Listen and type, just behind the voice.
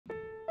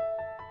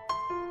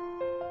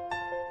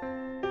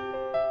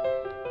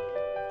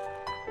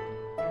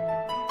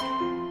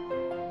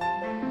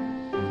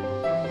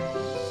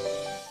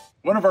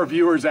One of our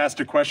viewers asked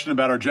a question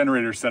about our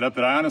generator setup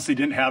that I honestly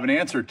didn't have an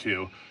answer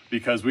to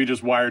because we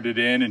just wired it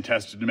in and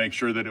tested to make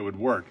sure that it would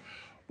work.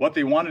 What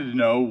they wanted to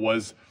know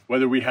was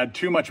whether we had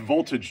too much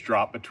voltage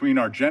drop between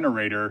our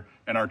generator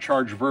and our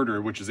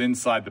Chargeverter, which is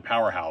inside the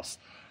powerhouse.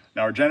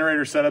 Now our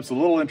generator setup's a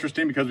little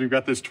interesting because we've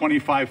got this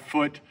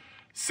 25-foot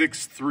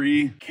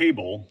 6'3"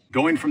 cable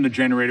going from the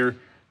generator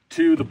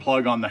to the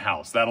plug on the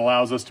house. That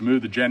allows us to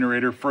move the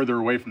generator further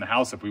away from the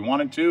house if we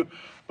wanted to,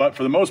 but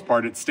for the most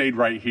part, it stayed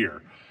right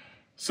here.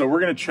 So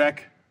we're gonna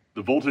check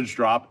the voltage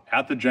drop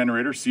at the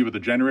generator, see what the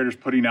generator's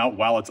putting out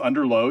while it's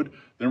under load.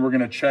 Then we're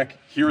gonna check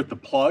here at the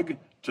plug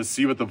to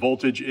see what the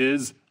voltage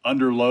is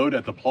under load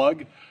at the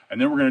plug.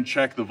 And then we're gonna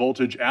check the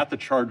voltage at the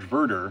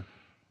Chargeverter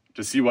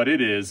to see what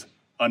it is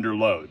under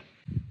load.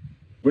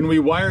 When we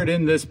wired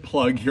in this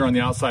plug here on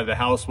the outside of the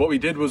house, what we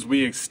did was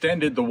we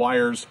extended the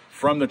wires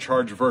from the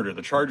Chargeverter.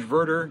 The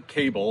Chargeverter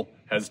cable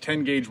has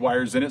 10 gauge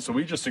wires in it, so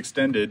we just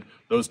extended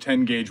those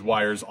 10 gauge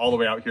wires all the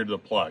way out here to the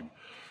plug.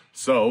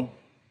 So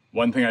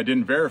one thing I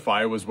didn't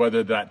verify was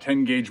whether that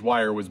 10 gauge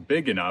wire was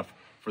big enough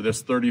for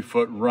this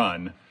 30-foot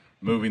run,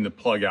 moving the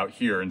plug out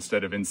here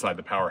instead of inside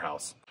the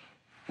powerhouse.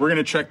 We're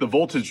gonna check the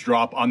voltage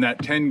drop on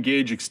that 10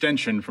 gauge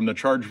extension from the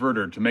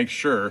Chargeverter to make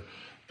sure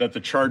that the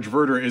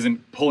Chargeverter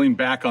isn't pulling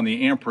back on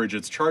the amperage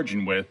it's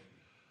charging with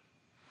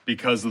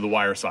because of the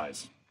wire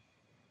size.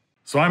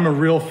 So I'm a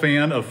real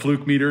fan of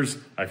fluke meters.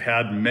 I've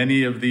had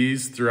many of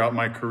these throughout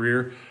my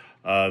career.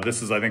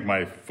 This is, I think,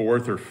 my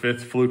 4th or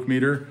 5th fluke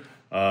meter,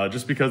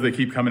 just because they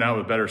keep coming out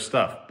with better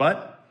stuff.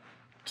 But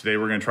today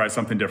we're gonna try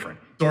something different.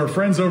 So our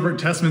friends over at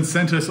Tesman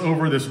sent us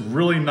over this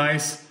really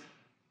nice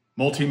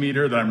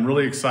multimeter that I'm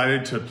really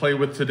excited to play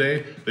with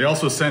today. They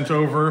also sent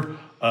over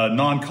a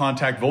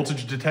non-contact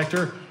voltage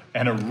detector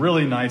and a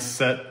really nice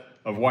set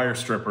of wire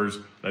strippers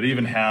that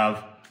even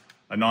have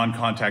a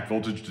non-contact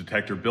voltage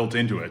detector built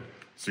into it,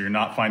 so you're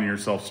not finding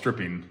yourself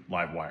stripping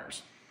live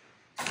wires.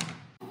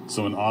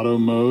 So in auto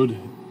mode,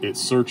 it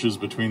searches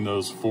between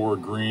those 4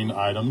 green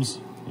items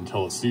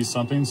until it sees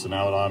something, so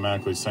now it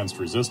automatically sensed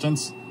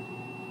resistance.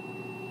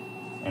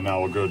 And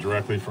now we'll go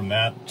directly from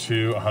that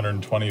to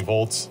 120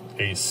 volts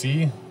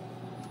AC.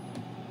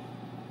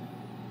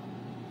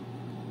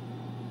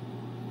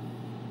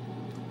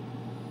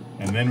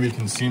 And then we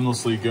can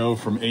seamlessly go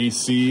from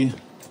AC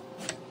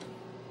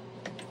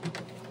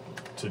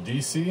to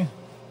DC.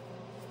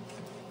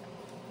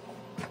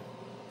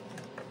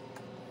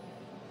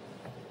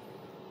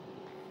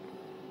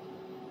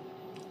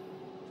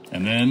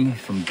 And then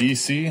from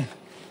DC,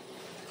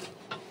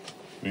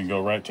 we can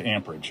go right to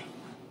amperage.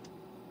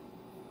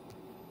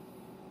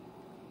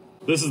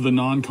 This is the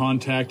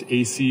non-contact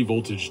AC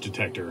voltage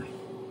detector.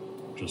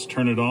 Just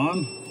turn it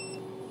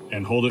on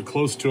and hold it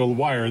close to a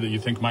wire that you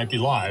think might be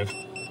live.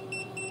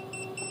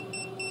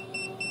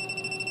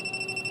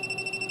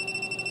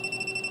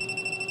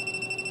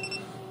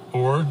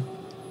 Or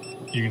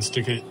you can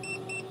stick it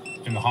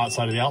in the hot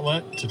side of the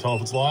outlet to tell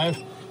if it's live,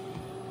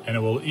 and it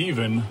will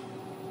even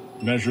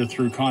measure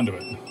through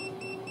conduit.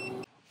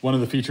 One of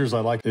the features I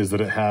like is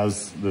that it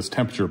has this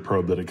temperature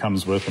probe that it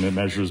comes with, and it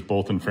measures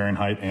both in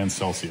Fahrenheit and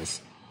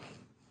Celsius.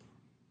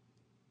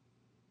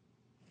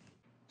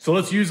 So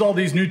let's use all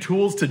these new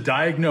tools to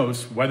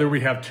diagnose whether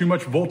we have too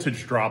much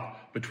voltage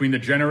drop between the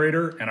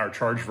generator and our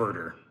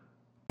Chargeverter.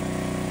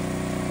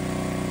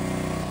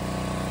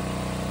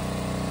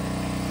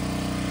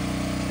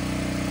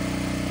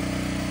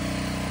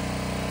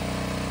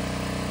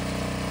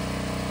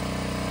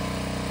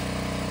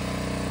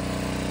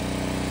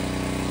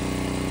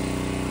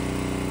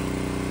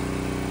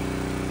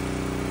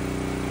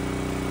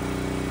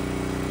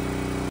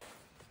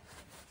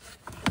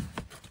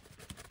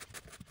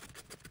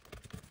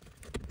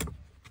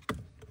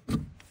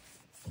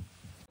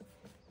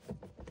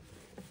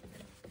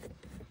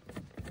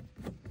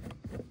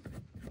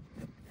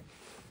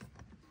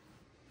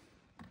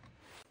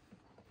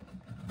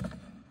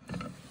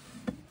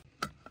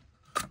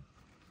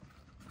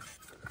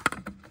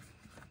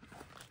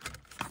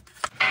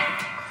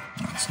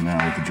 So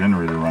now with the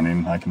generator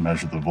running, I can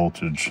measure the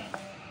voltage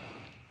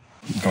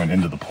going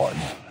into the plug.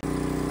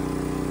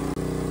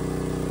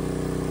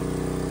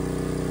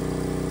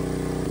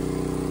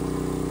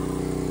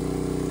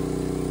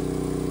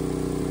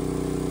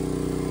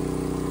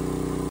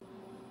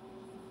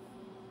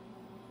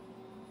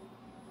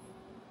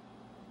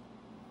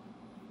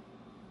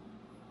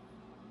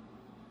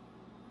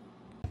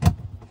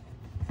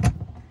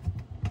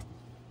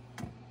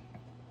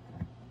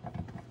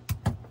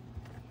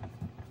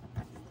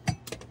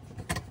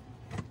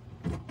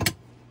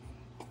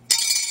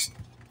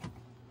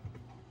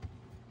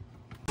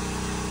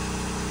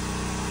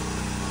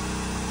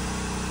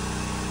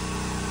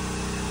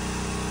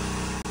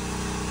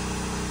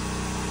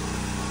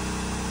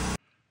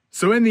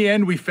 So in the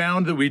end, we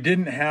found that we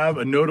didn't have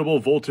a notable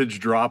voltage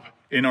drop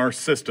in our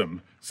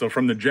system. So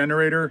from the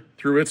generator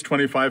through its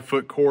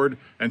 25-foot cord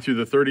and through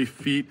the 30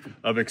 feet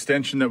of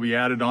extension that we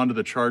added onto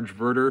the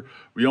Chargeverter,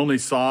 we only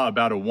saw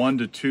about a 1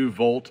 to 2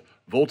 volt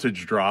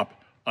voltage drop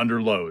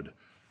under load.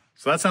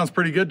 So that sounds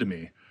pretty good to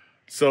me.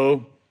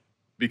 So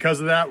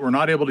Because of that, we're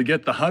not able to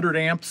get the 100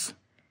 amps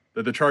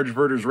that the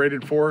Chargeverter is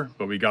rated for,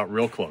 but we got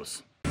real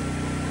close.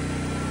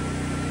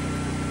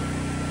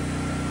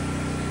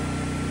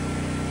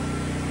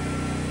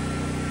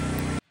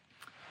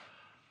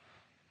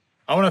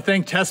 I want to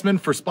thank Tesman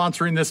for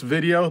sponsoring this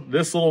video.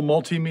 This little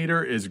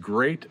multimeter is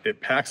great.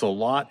 It packs a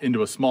lot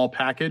into a small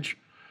package.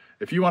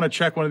 If you want to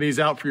check one of these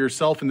out for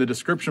yourself, in the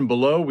description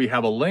below, we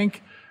have a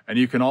link, and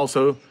you can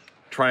also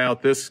try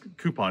out this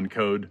coupon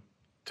code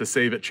to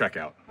save at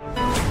checkout.